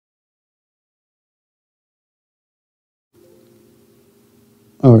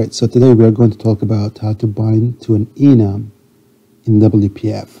Alright, so today we are going to talk about how to bind to an Enum in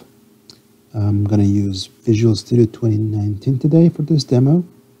WPF. I'm going to use Visual Studio 2019 today for this demo.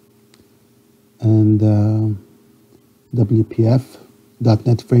 And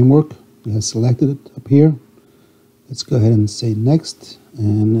WPF.NET framework, we have selected it up here. Let's go ahead and say next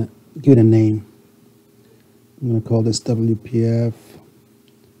and give it a name. I'm going to call this WPF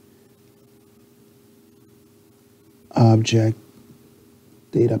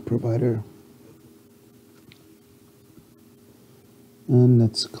ObjectDataProvider. And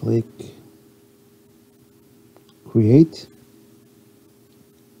let's click Create.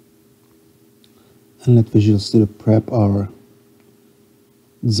 And let Visual Studio prep our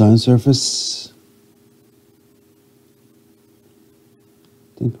design surface.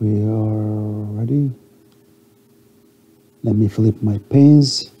 I think we are ready. Let me flip my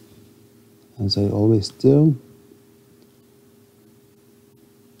panes, as I always do.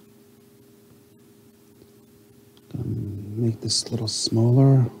 Make this a little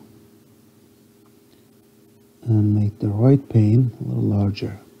smaller and make the right pane a little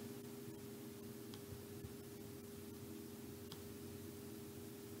larger.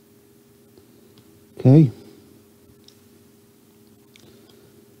 Okay,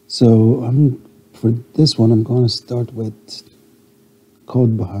 so for this one I'm going to start with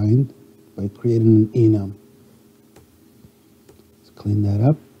code behind by creating an enum. Let's clean that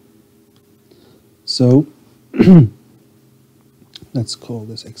up. So let's call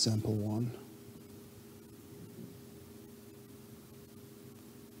this example 1.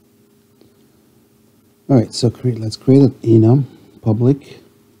 All right, so let's create an enum, public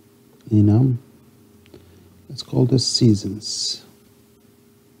enum. Let's call this seasons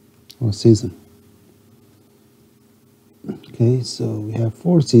or season. Okay, so we have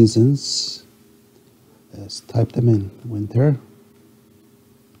 4 seasons. Let's type them in. Winter,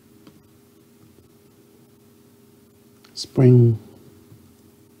 spring,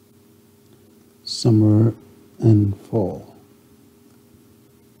 summer, and fall.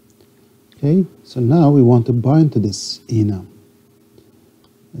 Okay, so now we want to bind to this enum.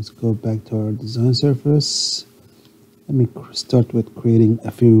 Let's go back to our design surface. Let me start with creating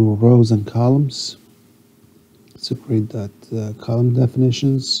a few rows and columns. So create that column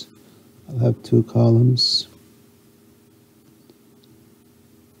definitions. I'll have 2 columns.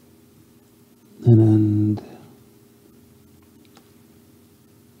 And then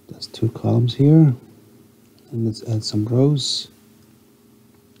that's 2 columns here. And let's add some rows.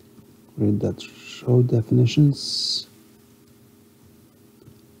 Create that row definitions.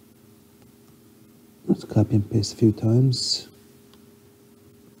 Let's copy and paste a few times.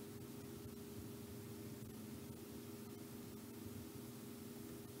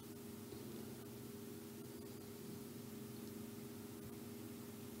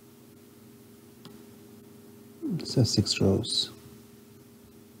 It says 6 rows.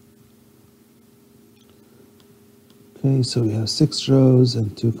 Okay, so we have 6 rows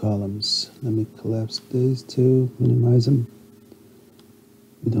and 2 columns. Let me collapse these 2, minimize them.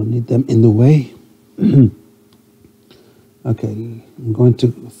 We don't need them in the way. Okay, I'm going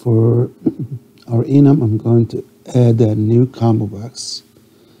to, for our enum, I'm going to add a new combo box.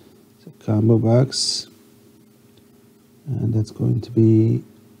 So combo box, and that's going to be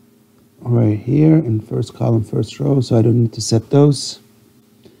right here in first column, first row, so I don't need to set those.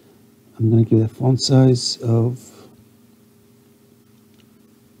 I'm going to give it a font size of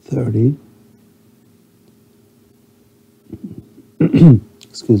 30.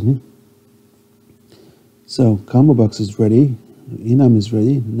 Excuse me. So combo box is ready, enum is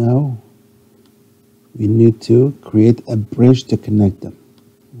ready. Now we need to create a bridge to connect them.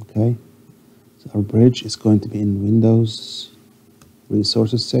 Okay, so our bridge is going to be in Windows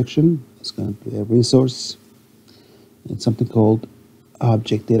Resources section. It's going to be a resource. It's something called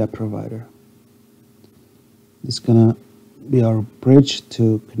ObjectDataProvider. It's gonna be our bridge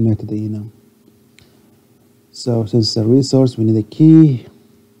to connect to the enum. So since it's a resource, we need a key.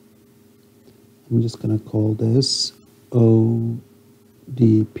 I'm just going to call this ODP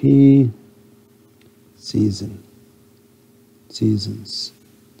seasons.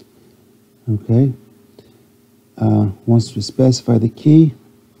 Okay. Once we specify the key,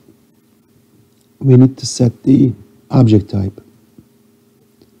 we need to set the object type.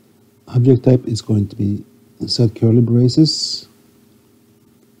 Object type is going to be inside curly braces.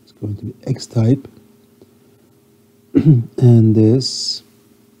 It's going to be X type. And this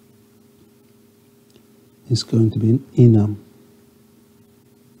is going to be an enum.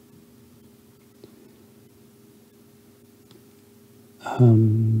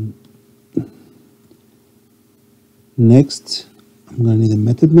 Next, I'm I'm going to need a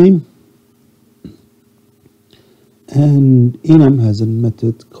method name, and Enum has a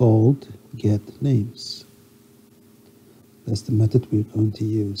method called getNames. That's the method we're going to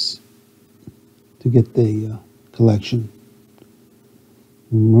use to get the collection.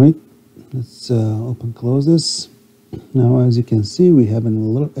 Right, let's open close this. Now, as you can see, we have a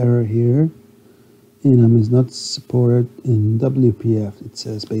little error here. Enum is not supported in WPF, it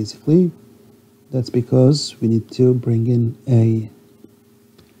says basically. That's because we need to bring in a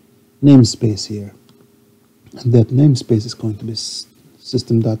namespace here. And that namespace is going to be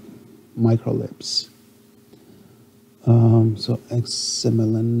system.microlibs. So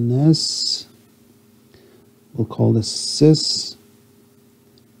XMLNS, we'll call this sys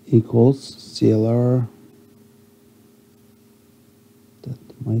equals CLR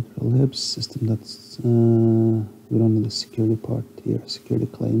microlibs system. That's we don't need the security part here, security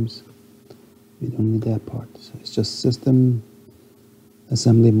claims. We don't need that part. So it's just system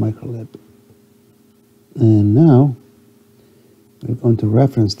assembly microlib. And now we're going to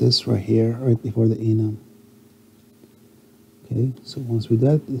reference this right here, right before the enum. Okay, so once we do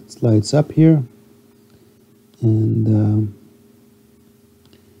that, it slides up here, and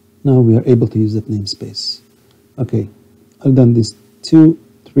now we are able to use that namespace. Okay, I've done these 3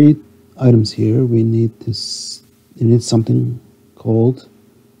 items here. We need something called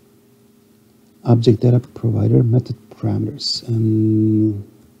ObjectDataProvider method parameters, and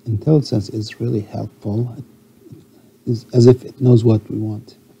IntelliSense is really helpful. It's as if it knows what we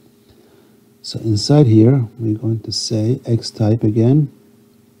want. So inside here, we're going to say xtype again,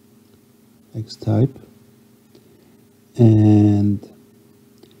 xtype, and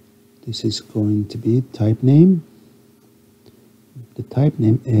this is going to be type name. The type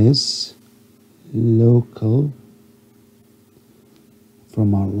name is local,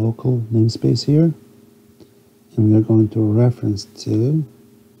 from our local namespace here, and we are going to reference to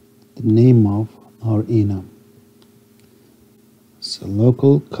the name of our enum. So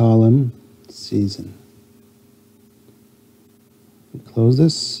local column season. We close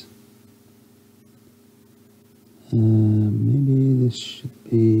this. Maybe this should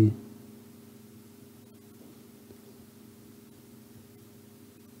be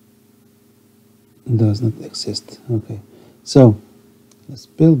does not exist. Okay, so let's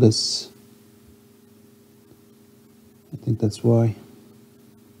build this. I think that's why.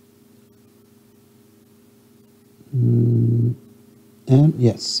 And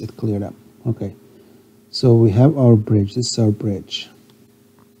yes, it cleared up. Okay, so we have our bridge. This is our bridge.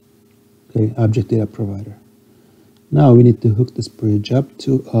 Okay, object data provider. Now we need to hook this bridge up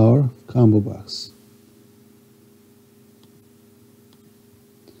to our combo box.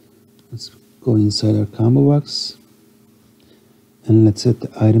 Let's go inside our combo box, and let's set the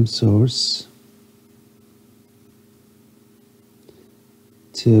item source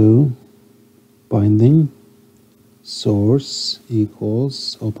to binding source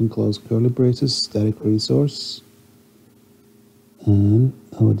equals open close curly braces static resource and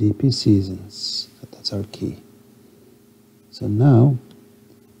ODP seasons. That's our key. So now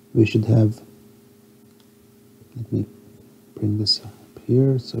we should have, let me bring this up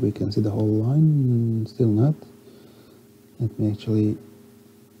here so we can see the whole line. Still not. Let me actually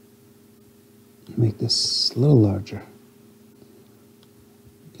make this a little larger.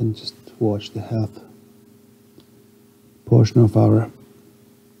 You can just watch the health portion of our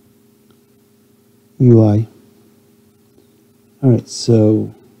UI. Alright,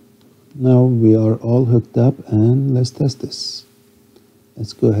 so now we are all hooked up, and let's test this.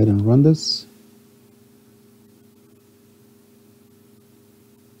 Let's go ahead and run this.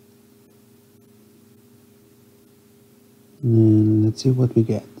 And let's see what we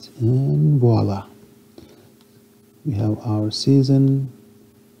get. And voila. We have our season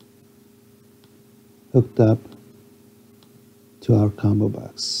hooked up to our combo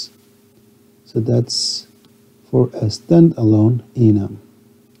box. So that's for a standalone enum.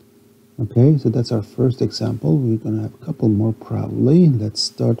 Okay, so that's our first example. We're going to have a couple more probably. Let's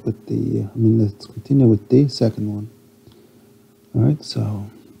start with the, let's continue with the second one. All right,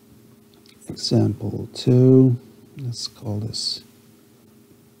 so example 2, let's call this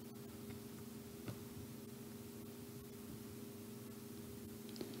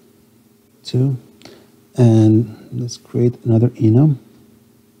two, and let's create another enum,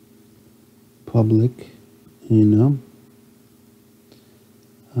 public enum.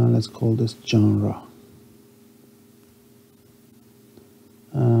 Let's call this genre.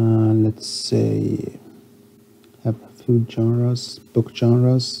 Let's say have a few genres, book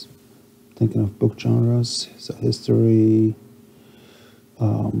genres. Thinking of book genres, so history,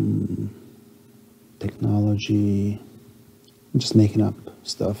 technology, I'm just making up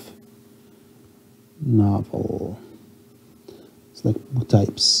stuff. Novel. It's like book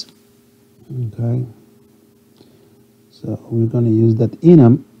types. Okay. So we're going to use that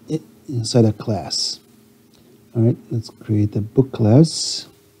enum inside a class. All right, let's create a book class.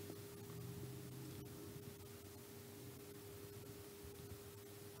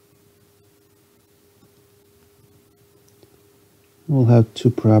 We'll have two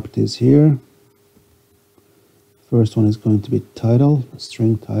properties here. First one is going to be title,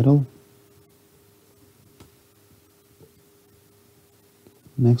 string title.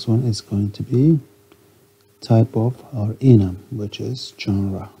 Next one is going to be type of our enum, which is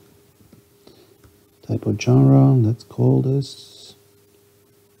genre. Type of genre, let's call this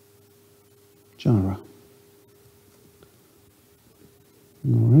genre.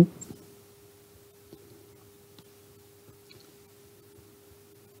 All right.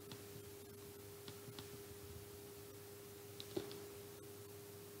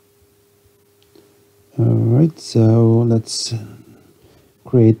 All right, so let's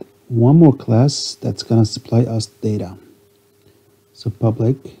create one more class that's going to supply us data. So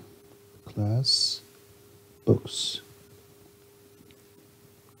public class books.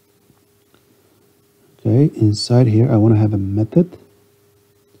 Okay, inside here I want to have a method.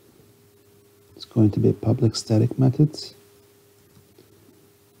 It's going to be a public static method,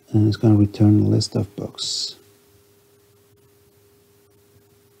 and it's going to return a list of books.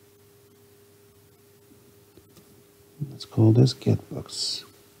 Let's call this getBooks.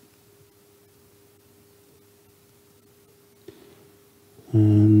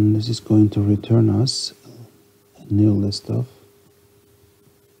 And this is going to return us a new list of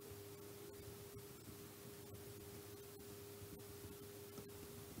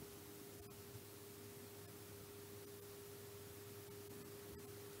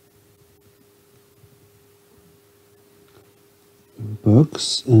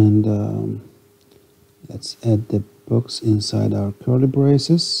books, and let's add the books inside our curly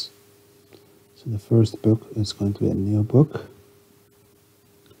braces. So the first book is going to be a new book.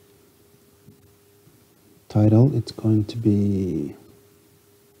 Title, it's going to be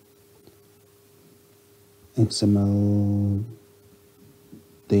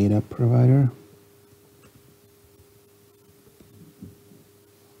XMLDataProvider.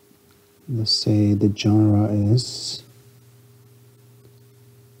 Let's say the genre is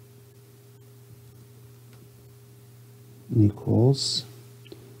equals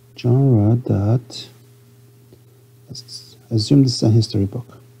genre dot, let's assume this is a history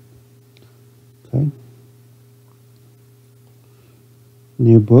book. Okay.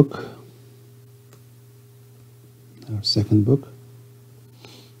 New book, our second book.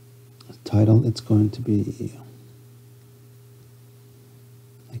 Title, it's going to be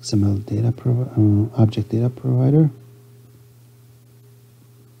ObjectDataProvider.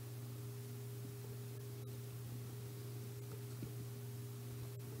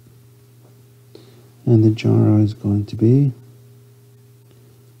 And the genre is going to be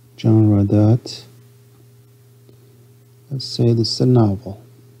genre dot, let's say this is a novel.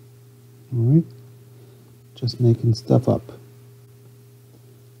 Alright, just making stuff up.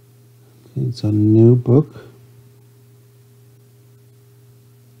 Okay, it's a new book.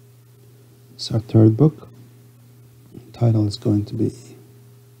 It's our third book. Title is going to be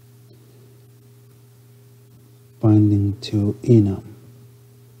Binding to Enum.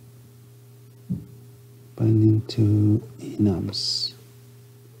 Binding to Enums.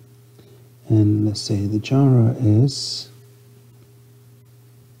 And let's say the genre is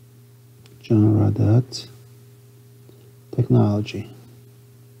genre dot technology.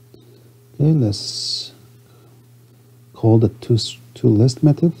 Okay, let's call the toList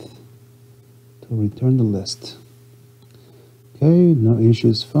method to return the list. Okay, no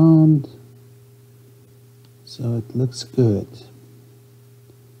issues found, so it looks good.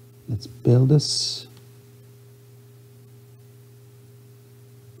 Let's build this.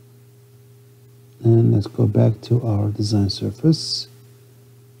 And let's go back to our design surface.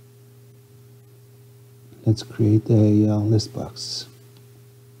 Let's create a list box.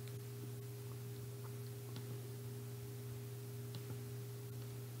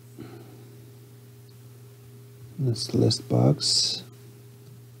 This list box.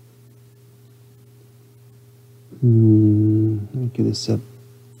 Let me give this a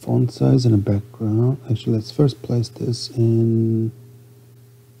font size and a background. Actually, let's first place this in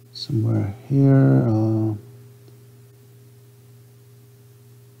somewhere here.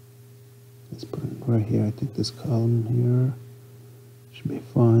 Let's put it right here. I think this column here should be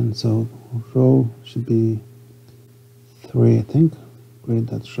fine. So row should be 3, I think. Grade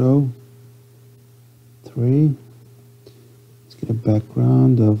that row 3. get a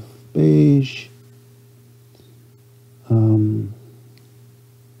background of beige.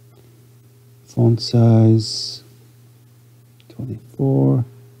 Font size 24.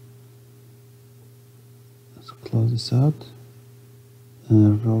 Let's close this out.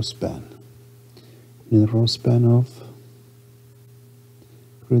 And row span. We need a row span of.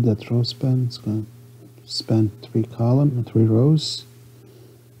 Create that row span. It's going to span 3 rows.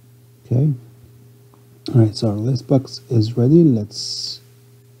 Okay. Alright, so our list box is ready. Let's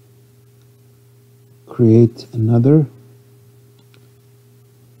create another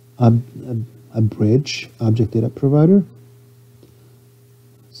a bridge object data provider.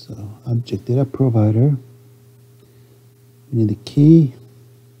 So object data provider, we need a key.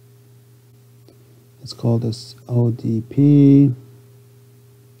 Let's call this ODP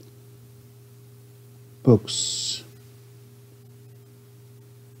books.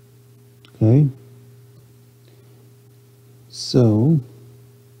 Okay. So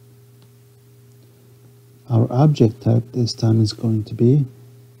our object type this time is going to be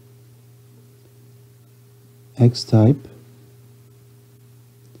X type.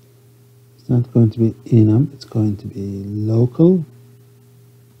 It's not going to be enum, it's going to be local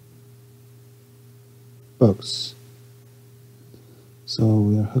books. So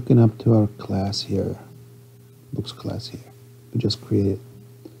we are hooking up to our class here, books class here. We just created.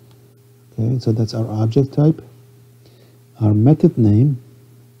 Okay, so that's our object type. Our method name,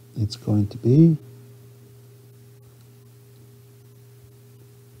 it's going to be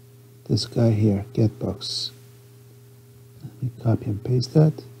this guy here, getBooks. Let me copy and paste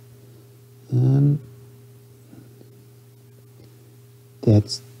that, and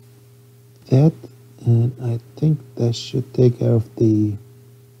that's that. And I think that should take care of the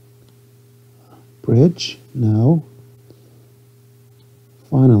bridge. Now,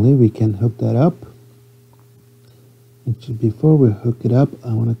 finally, we can hook that up. Actually, before we hook it up,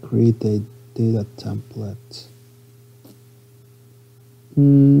 I want to create a data template.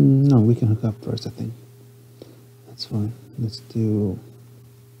 No, we can hook up first, I think. That's fine. Let's do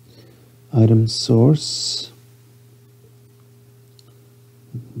item source.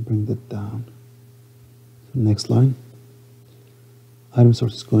 Bring that down. Next line. Item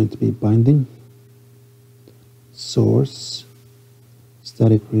source is going to be binding, source,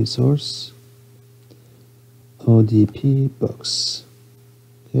 static resource, ODP books.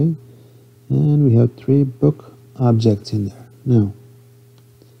 Okay, and we have 3 book objects in there. Now,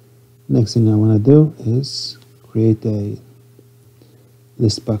 next thing I want to do is create a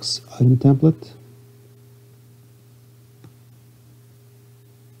listbox item template.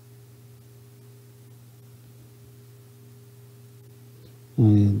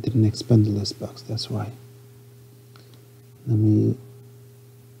 I didn't expand the list box, that's why. Let me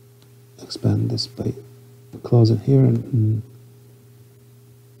expand this by close it here and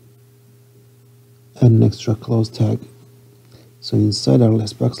add an extra close tag. So inside our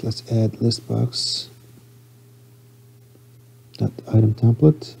list box, let's add listbox item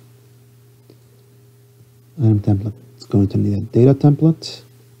template. Item template is going to need a data template.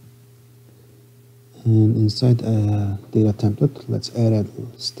 And inside a data template, let's add a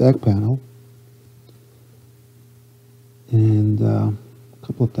stack panel and a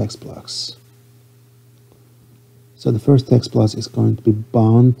couple of text blocks. So the first text block is going to be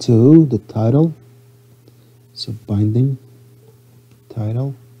bound to the title. So binding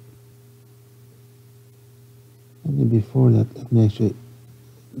title. Maybe before that, let me actually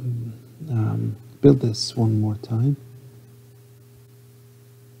build this one more time.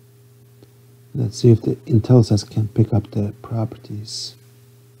 Let's see if the IntelliSense can pick up the properties.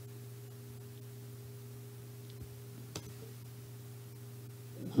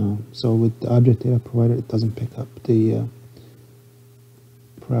 So with the object data provider, it doesn't pick up the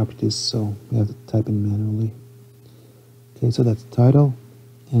properties, so we have to type in manually. Okay, so that's title,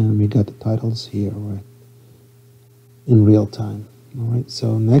 and we got the titles here, right, in real time. All right,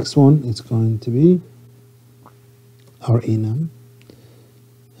 so next one is going to be our enum.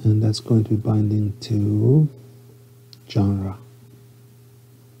 And that's going to be binding to genre.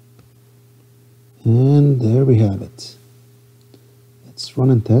 And there we have it. Let's run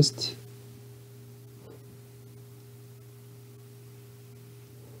and test.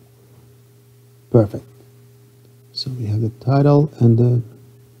 Perfect. So we have the title and the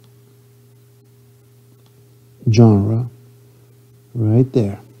genre right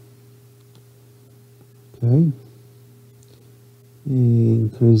there. Okay.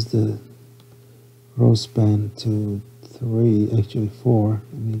 Increase the row span to 3, actually 4.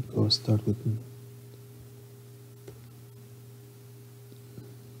 Let me go start with.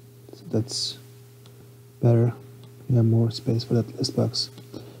 So that's better. we have more space for that list box.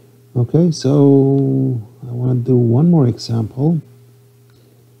 Okay, so I want to do one more example,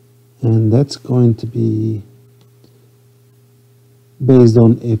 and that's going to be based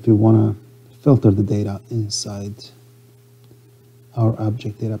on if you want to filter the data inside our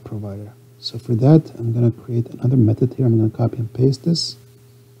object data provider. So for that, I'm going to create another method here. I'm going to copy and paste this.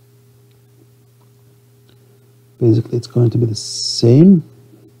 Basically, it's going to be the same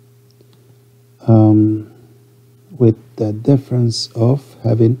with the difference of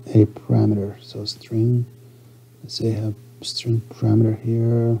having a parameter. So string, let's say I have string parameter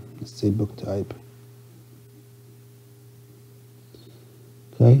here, let's say book type.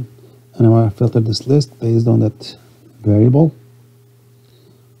 Okay, and I want to filter this list based on that variable.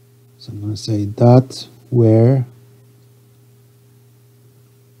 So I'm going to say dot where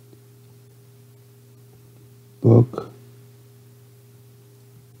book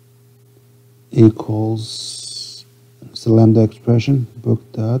equals, it's a lambda expression, book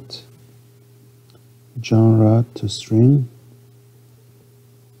dot genre to string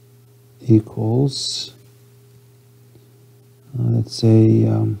equals, let's say,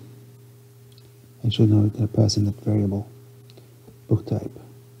 actually no, we're going to pass in that variable, book type.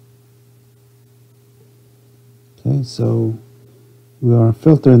 Okay, so we are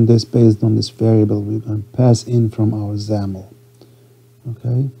filtering this based on this variable we're going to pass in from our XAML.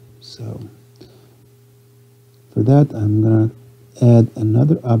 Okay, so for that I'm going to add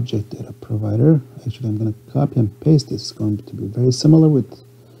another object data provider. Actually, I'm going to copy and paste this. It's going to be very similar with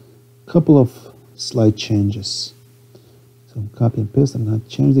a couple of slight changes. So copy and paste. I'm going to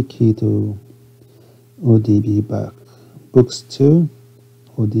change the key to ODB books 2,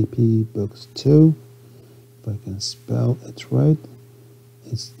 ODP books 2. If I can spell it right,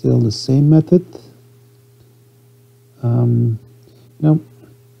 it's still the same method. Now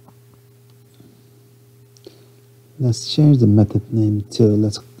let's change the method name to,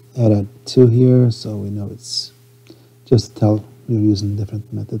 let's add a 2 here so we know it's just to tell we're using a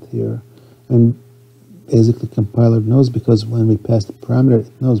different method here. And basically compiler knows, because when we pass the parameter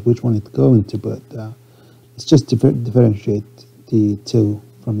it knows which one it's going to, but let's just differentiate the 2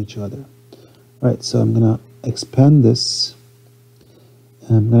 from each other. Alright, so I'm going to expand this.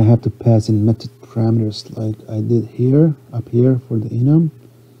 I'm going to have to pass in method parameters like I did here, up here for the Enum.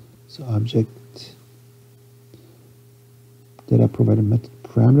 So object data provider method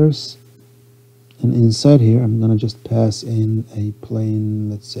parameters, and inside here I'm going to just pass in a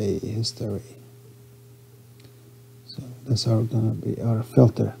plain, let's say, history. So that's going to be our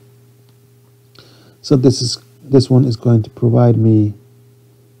filter. So this one is going to provide me,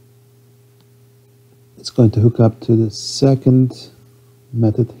 it's going to hook up to the second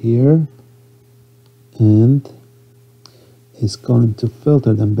method here, and it's going to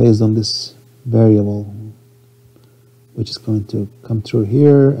filter them based on this variable, which is going to come through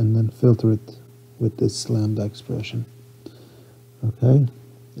here and then filter it with this lambda expression. Okay,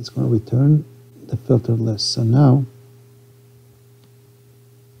 it's going to return the filtered list. So now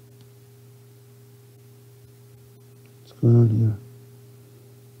what's going on here?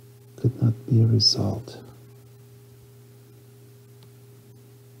 Could not be a result.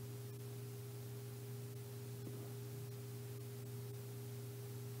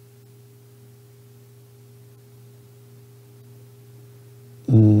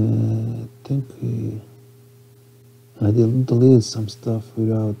 I think I deleted some stuff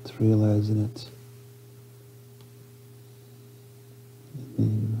without realizing it. Let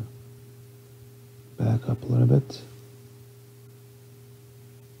me back up a little bit.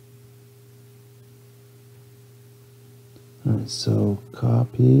 Alright, so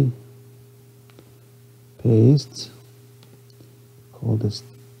copy, paste, call this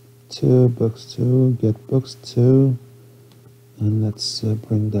 2, books 2, get books 2, and let's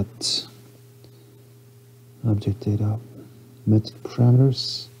bring that object data method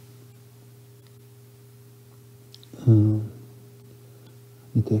parameters.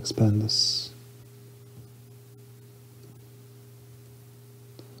 Need to expand this.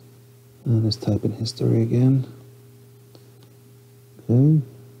 And let's type in history again. Okay.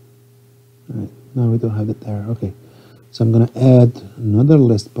 Alright, now we don't have it there. Okay. So I'm going to add another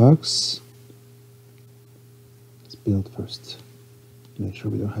list box. Let's build first. Make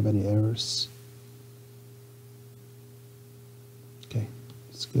sure we don't have any errors. Okay,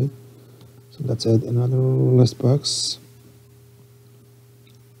 that's good. So let's add another list box.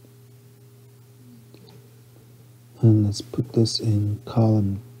 And let's put this in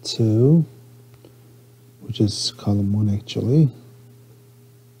column 2, which is column 1 actually.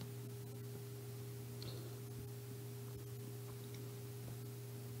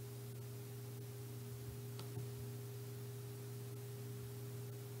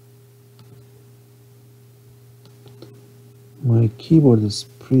 My keyboard is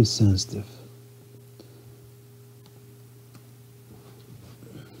pretty sensitive.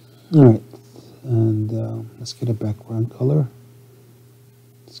 Alright, and let's get a background color.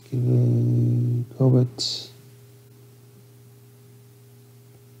 Let's give it, go with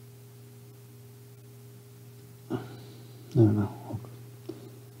I don't know.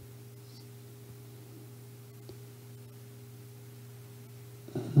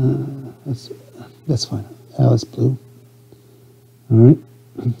 That's fine. Alice blue. All right.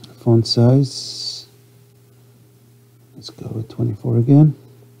 Font size. Let's go with 24 again.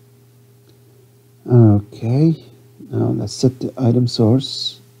 Okay. Now let's set the item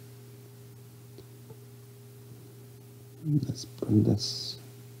source. Let's bring this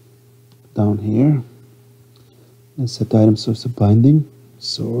down here. Let's set the item source of binding.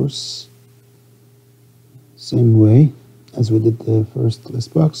 Source. Same way as we did the first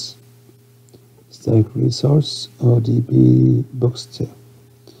list box. Static resource ODB books 2.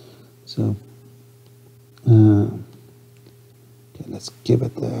 So okay, let's give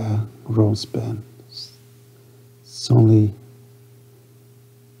it a row span. It's only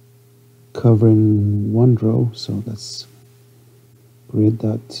covering one row, so let's create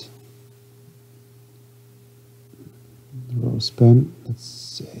that row span. Let's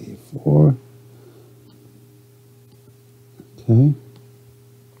say 4. Okay.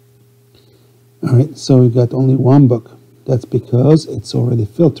 Alright, so we got only one book. That's because it's already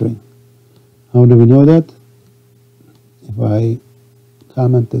filtering. How do we know that? If I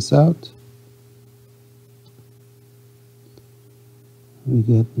comment this out, we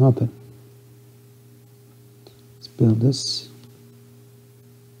get nothing. Let's build this.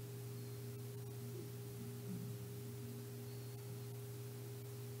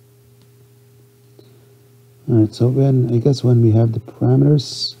 Alright, so I guess when we have the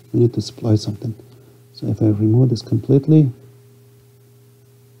parameters, we need to supply something. So if I remove this completely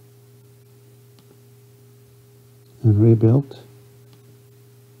and rebuild,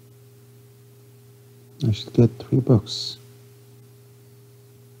 I should get 3 books.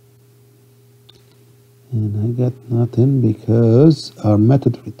 And I got nothing because our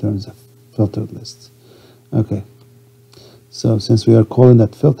method returns a filtered list. Okay, so since we are calling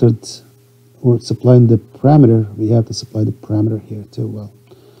that filtered, we're supplying the parameter, we have to supply the parameter here too. Well,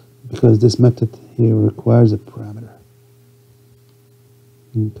 because this method here requires a parameter.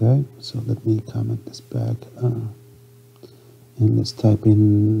 Okay, so let me comment this back and let's type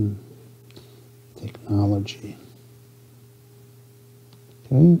in technology.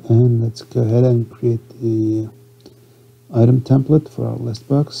 Okay, and let's go ahead and create the item template for our list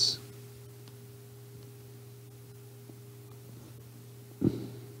box.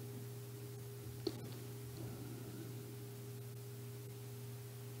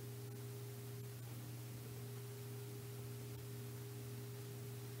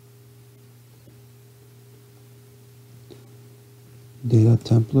 Data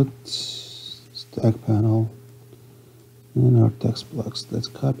template, stack panel, and our text blocks. Let's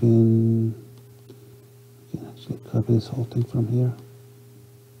copy in. We can actually copy this whole thing from here.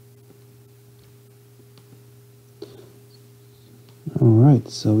 Alright,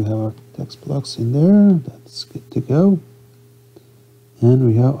 so we have our text blocks in there. That's good to go. And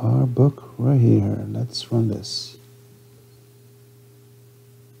we have our book right here. Let's run this.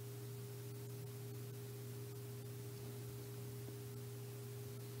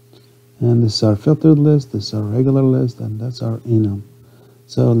 And this is our filtered list, this is our regular list, and that's our enum.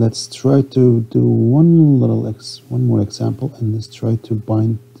 So let's try to do one more example, and let's try to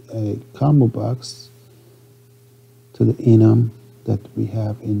bind a combo box to the enum that we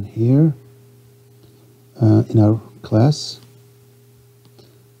have in here in our class.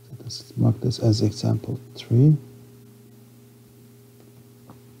 So let's mark this as example 3.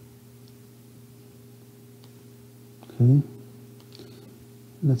 Okay.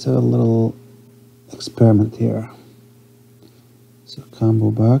 Let's have a little experiment here. So combo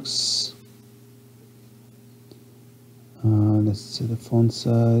box. Let's see the font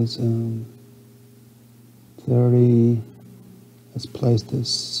size and 30. Let's place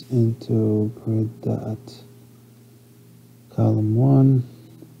this into grid dot column 1,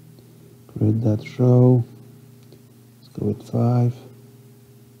 grid dot row. Let's go with 5.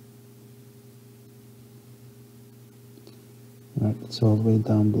 Alright, it's all the way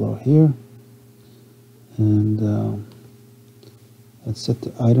down below here. And let's set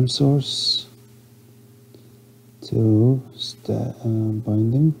the item source to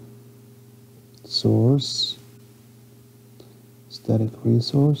binding source static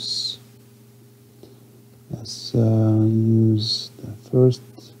resource. Let's use the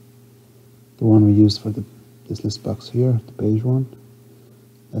one we used for the this list box here, the page one.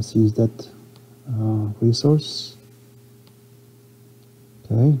 Let's use that resource.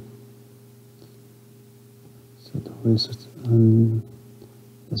 Okay. So the resource, and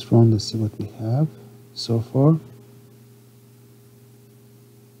let's run. Let's see what we have so far.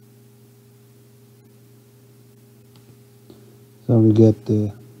 So we get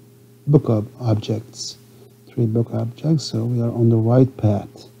the book objects, 3 book objects. So we are on the right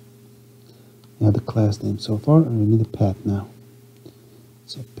path. We have the class name so far, and we need a path now.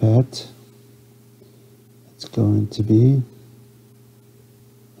 So path, it's going to be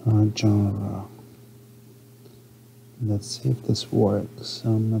genre. Let's see if this works.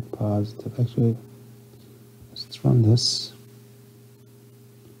 I'm not positive. Actually, let's run this.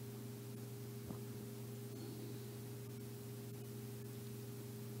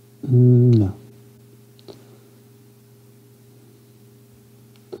 No.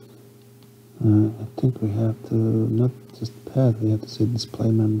 I think we have to not just path, we have to say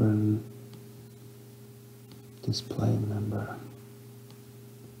display member and display member.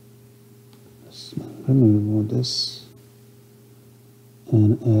 Let me remove this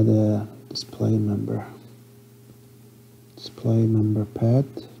and add a display member. Display member path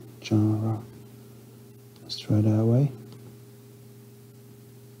genre. Let's try that way.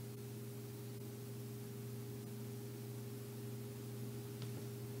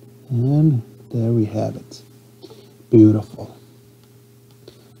 And there we have it. Beautiful.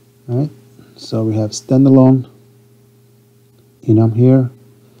 Alright, so we have standalone enum here.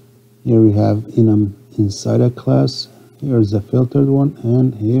 Here we have enum inside a class. Here is a filtered one,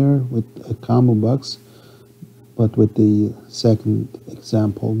 and here with a combo box. But with the second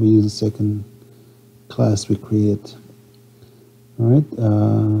example, we use the second class we created. Alright,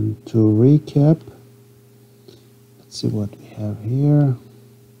 to recap, let's see what we have here.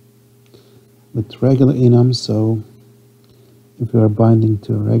 With regular enum, so if you are binding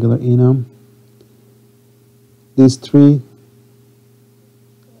to a regular enum, these three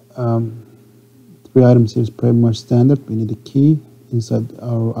items here is pretty much standard. We need a key inside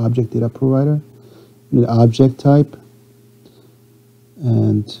our object data provider. We need object type,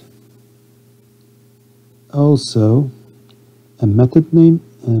 and also a method name.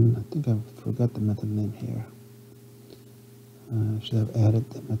 And I think I forgot the method name here. I should have added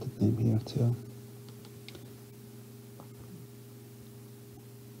the method name here too.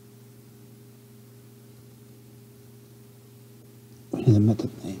 We need a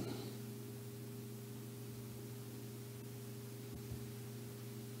method name.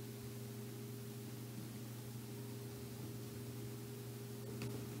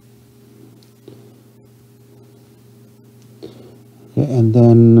 Okay, and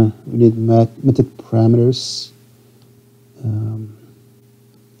then we need method parameters.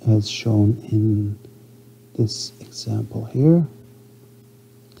 As shown in this example here.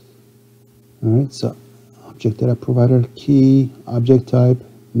 Alright, so object data provider, key, object type,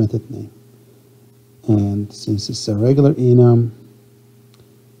 method name. And since it's a regular enum,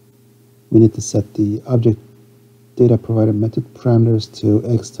 we need to set the object data provider method parameters to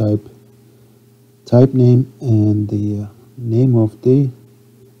X type, type name, and the name of the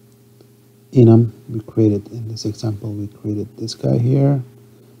enum we created. In this example, we created this guy here.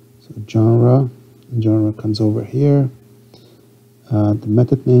 So genre comes over here. The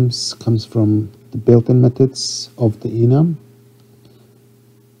method names comes from the built-in methods of the enum.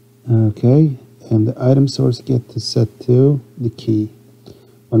 Okay, and the item source get to set to the key.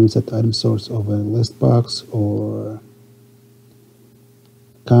 When we set the item source of a list box or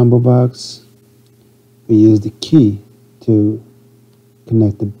combo box, we use the key to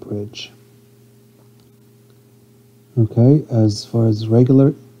connect the bridge. Okay, as far as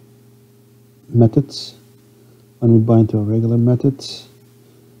regular methods, when we bind to a regular method,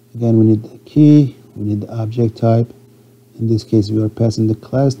 again we need the key, we need the object type. In this case, we are passing the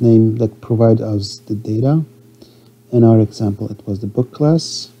class name that provides us the data. In our example, it was the book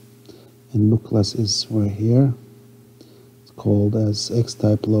class, and book class is right here. It's called as X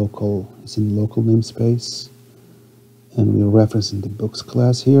type local. It's in local namespace, and we're referencing the books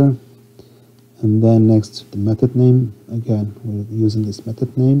class here. And then next to the method name, again we're using this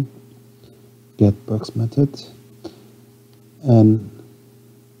method name, get books method. And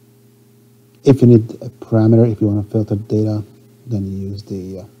if you need a parameter, if you want to filter data, then you use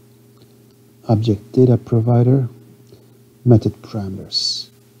the object data provider method parameters.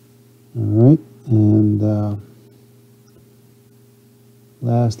 Alright, and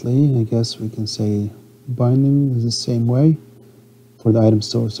lastly, I guess we can say binding is the same way for the item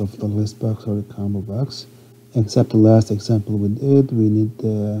source of the list box or the combo box, except the last example we did, we need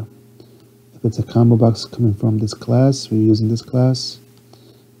the If it's a combo box coming from this class, we're using this class,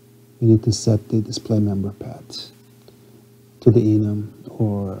 we need to set the display member path to the enum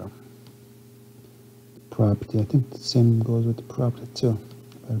or property. I think the same goes with the property too,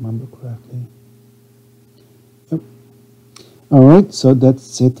 if I remember correctly. Yep. All right, so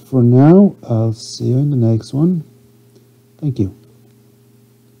that's it for now. I'll see you in the next one. Thank you.